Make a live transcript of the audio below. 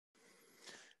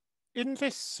In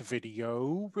this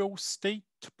video, we'll state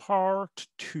part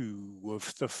 2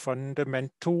 of the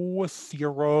fundamental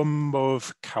theorem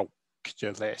of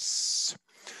calculus.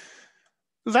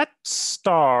 Let's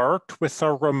start with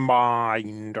a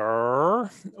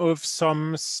reminder of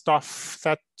some stuff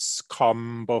that's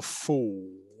come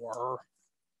before.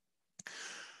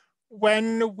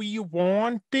 When we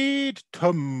wanted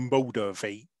to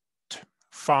motivate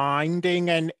finding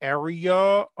an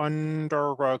area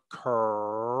under a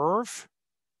curve,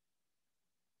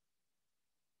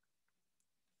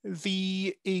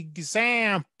 the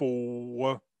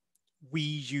example we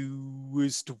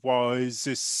used was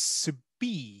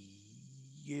speed.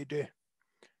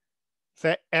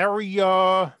 The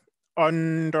area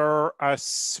under a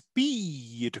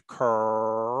speed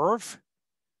curve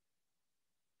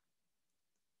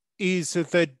is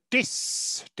the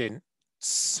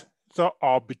distance the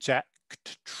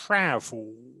object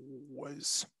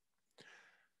travels.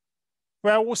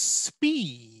 Well,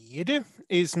 speed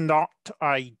is not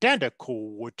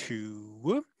identical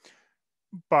to,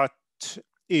 but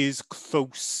is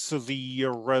closely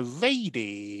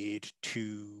related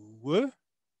to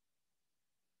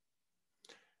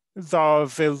the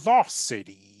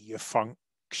velocity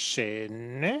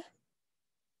function,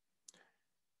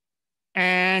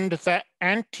 and the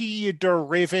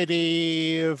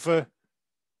antiderivative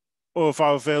of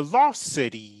a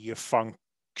velocity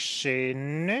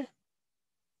function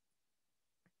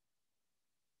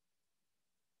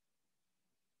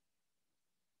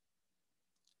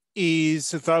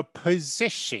is the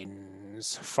position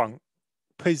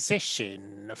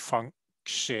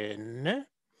function.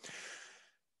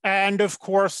 And of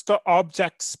course, the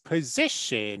object's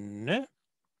position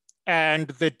and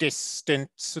the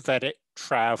distance that it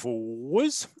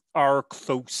travels are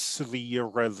closely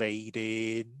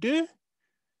related.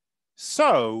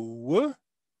 So,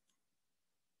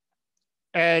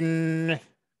 let's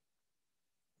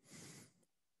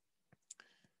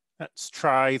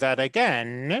try that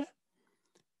again.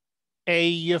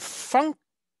 A function's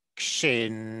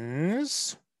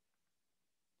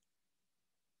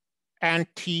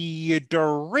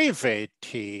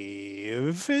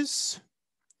antiderivatives,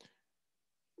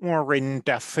 or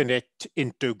indefinite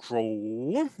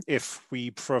integral, if we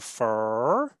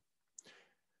prefer,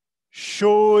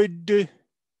 should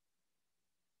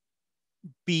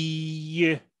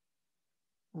be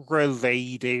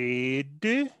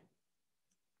related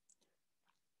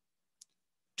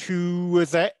to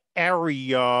the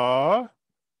area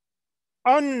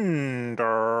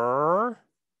under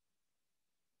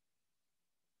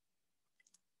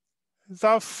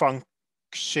the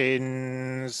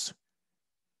function's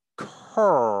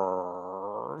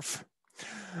curve.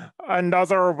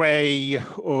 Another way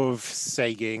of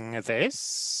saying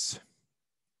this: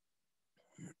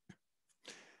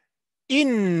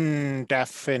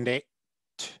 indefinite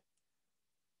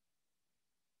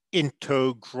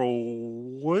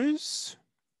integrals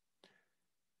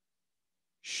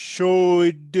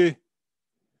should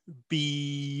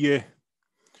be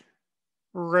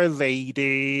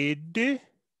related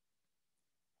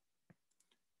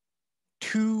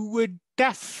to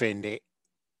definite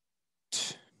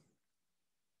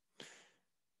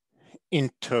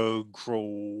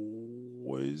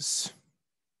integrals.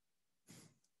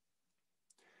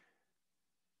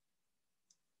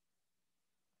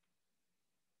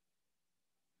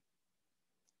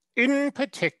 In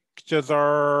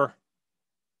particular,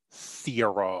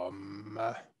 theorem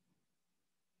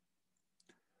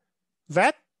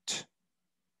that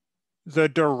the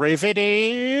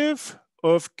derivative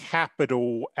of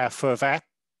capital F of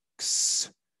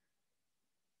X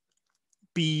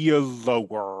be a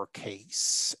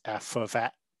lowercase f of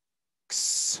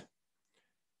X.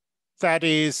 That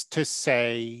is to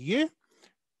say,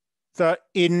 the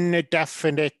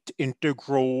indefinite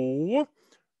integral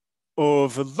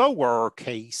of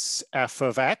lowercase f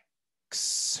of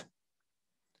X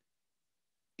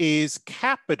is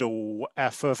capital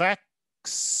F of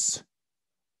X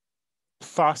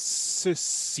plus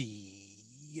C.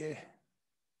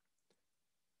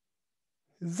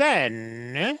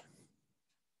 Then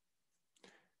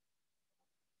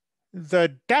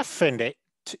the definite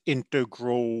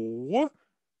integral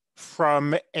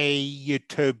from A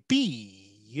to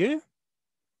B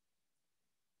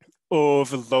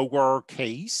of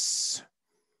lowercase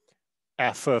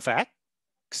f of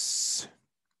X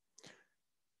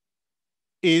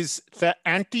is the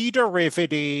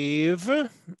antiderivative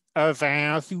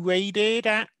evaluated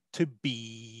at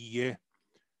B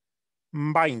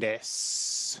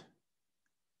minus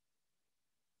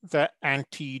the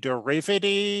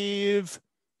antiderivative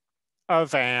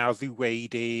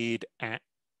evaluated at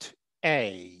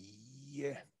A.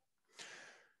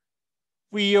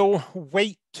 We'll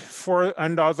wait for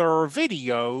another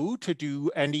video to do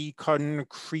any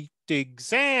concrete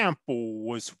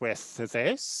examples with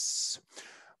this.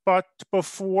 But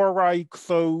before I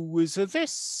close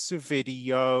this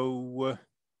video,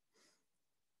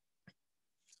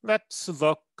 let's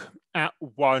look at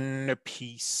one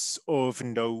piece of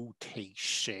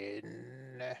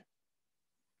notation.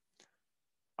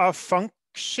 A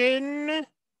function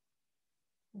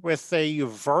with a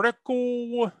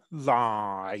vertical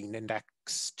line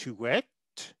next to it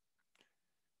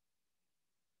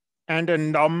and a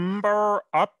number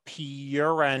up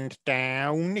here and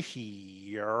down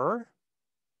here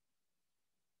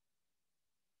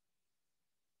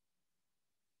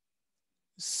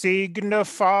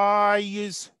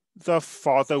signifies the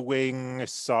following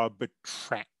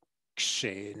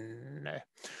subtraction.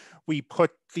 We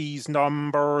put these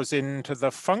numbers into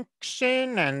the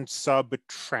function and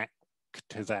subtract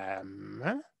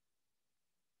them.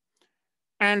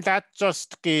 And that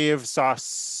just gives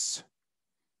us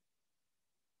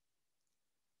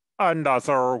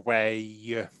another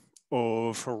way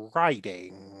of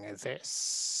writing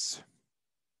this.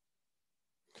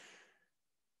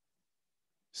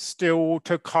 Still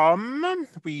to come,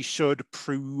 we should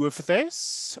prove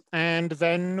this, and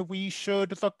then we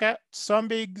should look at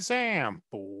some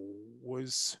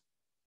examples.